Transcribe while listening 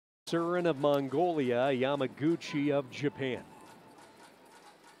TSEVEENSUREN of Mongolia, YAMAGUCHI of Japan.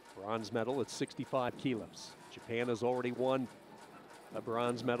 Bronze medal at 65 kilos. Japan has already won a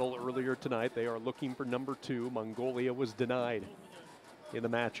bronze medal earlier tonight. They are looking for number 2. Mongolia was denied in the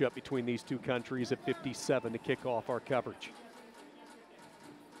matchup between these two countries at 57 to kick off our coverage.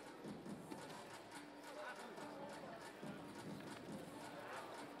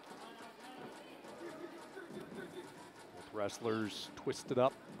 Both wrestlers twisted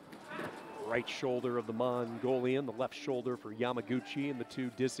up. Right shoulder of the Mongolian, the left shoulder for Yamaguchi, and the two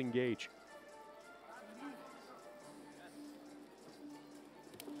disengage.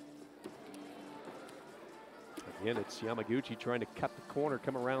 Again, it's Yamaguchi trying to cut the corner,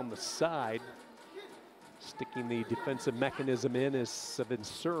 come around the side. Sticking the defensive mechanism in is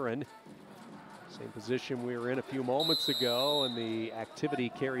TSEVEENSUREN. Same position we were in a few moments ago, and the activity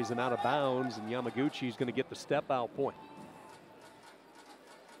carries him out of bounds, and Yamaguchi is going to get the step out point.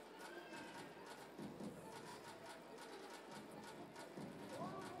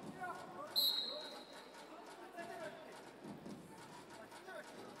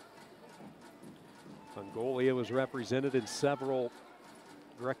 Mongolia was represented in several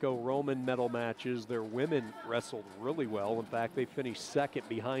Greco-Roman medal matches. Their women wrestled really well. In fact, they finished second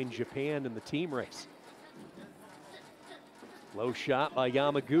behind Japan in the team race. Low shot by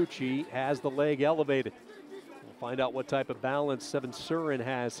Yamaguchi, has the leg elevated. We'll find out what type of balance TSEVEENSUREN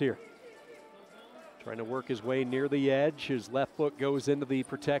has here. Trying to work his way near the edge. His left foot goes into the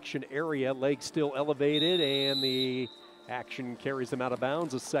protection area, leg still elevated, and the action carries him out of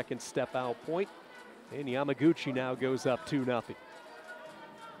bounds. A second step out point. And Yamaguchi now goes up 2-0.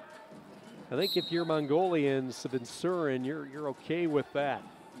 I think if you're Mongolian, TSEVEENSUREN, you're okay with that.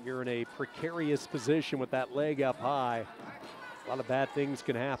 You're in a precarious position with that leg up high. A lot of bad things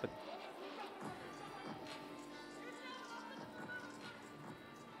can happen.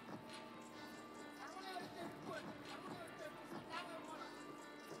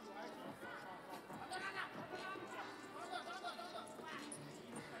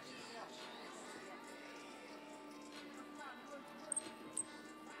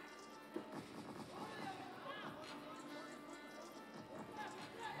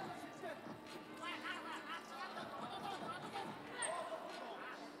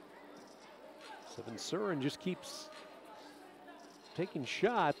 TSEVEENSUREN just keeps taking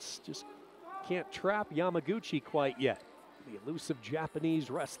shots, just can't trap Yamaguchi quite yet. The elusive Japanese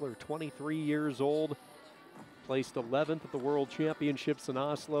wrestler, 23 years old, placed 11th at the World Championships in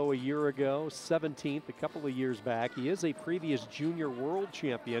Oslo a year ago, 17th a couple of years back. He is a previous junior world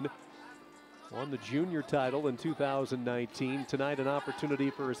champion, won the junior title in 2019. Tonight an opportunity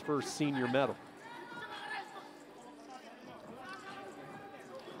for his first senior medal.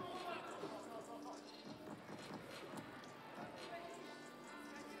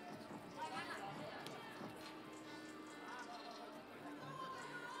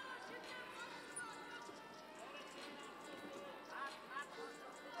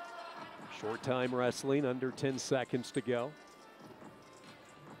 Short time wrestling, under 10 seconds to go.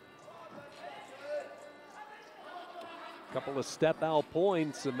 Couple of step out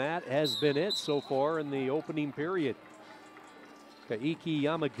points, and that has been it so far in the opening period. Kaiki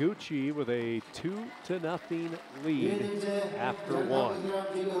Yamaguchi with a 2-0 lead after one.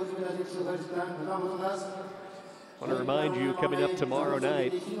 I want to remind you, coming up tomorrow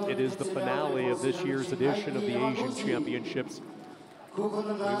night, it is the finale of this year's edition of the Asian Championships. We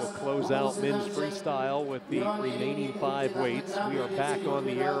will close out men's freestyle with the remaining 5 weights. We are back on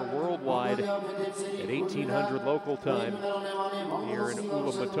the air worldwide at 1800 local time here in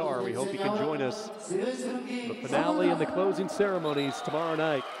Ulaanbaatar. We hope you can join us. The finale and the closing ceremonies tomorrow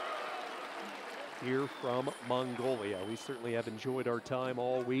night here from Mongolia. We certainly have enjoyed our time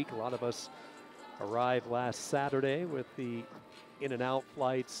all week. A lot of us arrived last Saturday with the in and out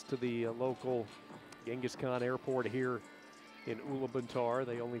flights to the local Genghis Khan airport here in Ulaanbaatar.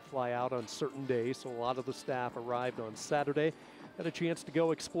 They only fly out on certain days, so a lot of the staff arrived on Saturday. Had a chance to go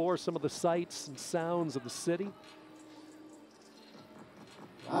explore some of the sights and sounds of the city.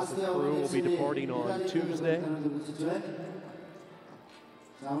 The crew will be departing on Tuesday. And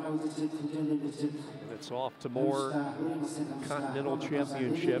it's off to more Continental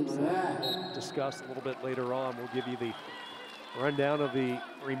Championships. We'll discuss a little bit later on. We'll give you the rundown of the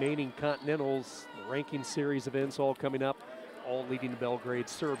remaining Continentals, the ranking series events all coming up, all leading to Belgrade,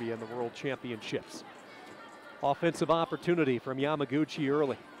 Serbia, in the World Championships. Offensive opportunity from Yamaguchi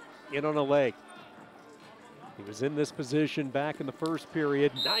early, in on a leg. He was in this position back in the first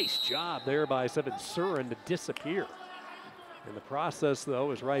period. Nice job there by TSEVEENSUREN to disappear. In the process, though,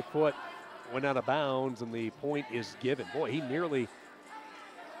 his right foot went out of bounds, and the point is given. Boy, he nearly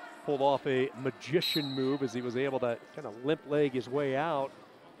pulled off a magician move as he was able to kind of limp leg his way out.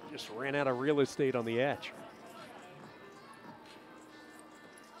 Just ran out of real estate on the edge.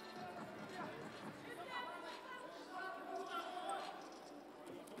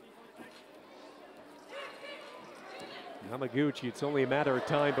 Yamaguchi, it's only a matter of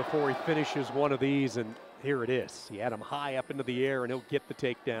time before he finishes one of these, and here it is. He had him high up into the air, and he'll get the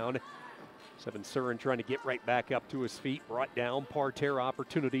takedown. TSEVEENSUREN trying to get right back up to his feet, brought down. Parterre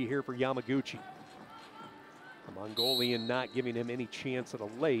opportunity here for Yamaguchi. The Mongolian not giving him any chance at a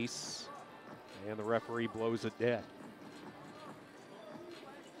lace, and the referee blows it dead.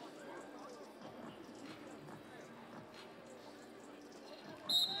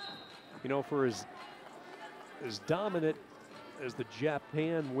 You know, for as dominant as the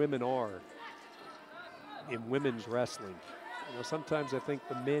Japan women are in women's wrestling, you know, sometimes I think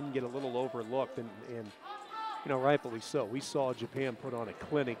the men get a little overlooked, and you know, rightfully so. We saw Japan put on a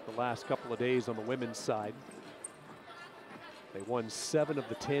clinic the last couple of days on the women's side. They won 7 of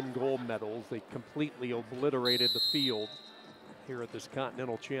the 10 gold medals. They completely obliterated the field here at this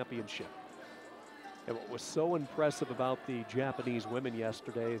Continental Championship. And what was so impressive about the Japanese women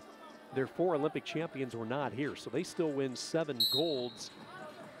yesterday, their 4 Olympic champions were not here, so they still win 7 golds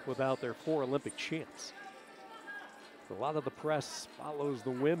without their 4 Olympic champs. A lot of the press follows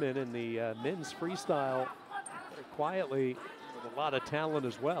the women, and the men's freestyle quietly with a lot of talent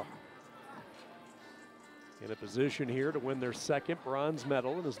as well. In a position here to win their 2nd bronze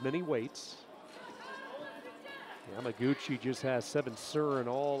medal in as many weights. Yamaguchi just has TSEVEENSUREN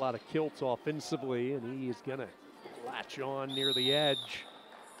all out of kilts offensively, and he is gonna latch on near the edge.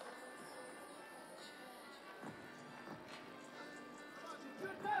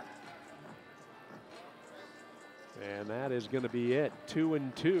 And that is going to be it,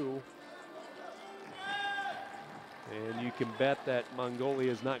 2-2. And you can bet that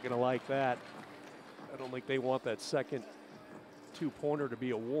Mongolia is not going to like that. I don't think they want that second 2-pointer to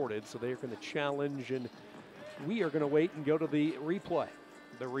be awarded, so they're going to challenge, and we are going to wait and go to the replay,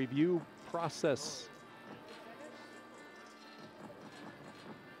 the review process.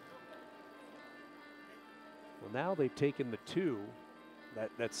 Well, now they've taken the 2,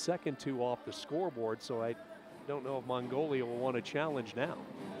 that second 2 off the scoreboard, so I don't know if Mongolia will want to challenge now.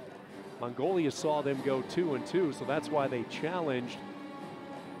 Mongolia saw them go 2-2, so that's why they challenged.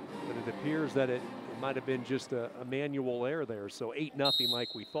 But it appears that it might have been just a manual error there. So 8-0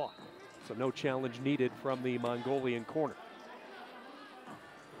 like we thought. So no challenge needed from the Mongolian corner.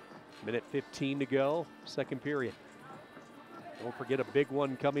 Minute 15 to go, 2nd period. Don't forget a big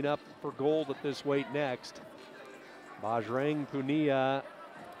one coming up for gold at this weight next. Bajrang Punia,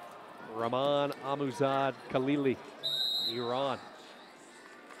 Rahman Amuzad Khalili, Iran.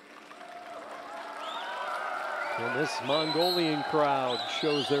 And this Mongolian crowd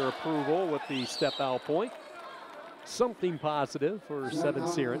shows their approval with the step out point. Something positive for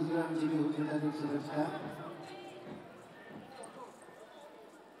TSEVEENSUREN.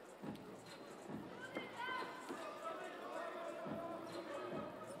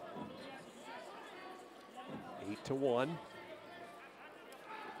 Eight to 1.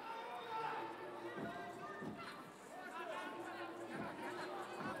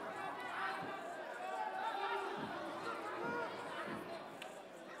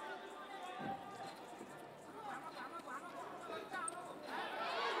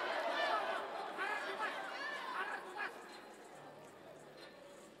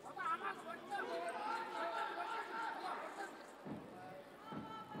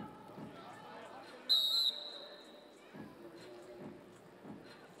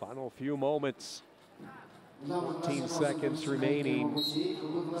 Final few moments, 14 seconds remaining.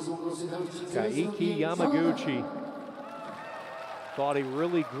 Kaiki Yamaguchi thought he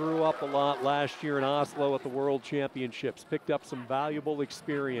really grew up a lot last year in Oslo at the World Championships, picked up some valuable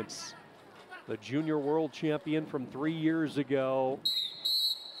experience. The junior world champion from 3 years ago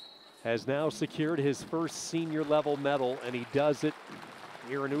has now secured his first senior level medal, and he does it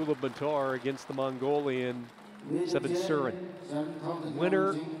here in Ulaanbaatar against the Mongolian TSEVEENSUREN.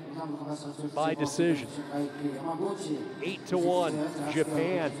 Winner by decision. 8-1,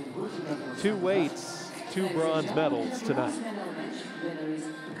 Japan. 2 weights, 2 bronze medals tonight.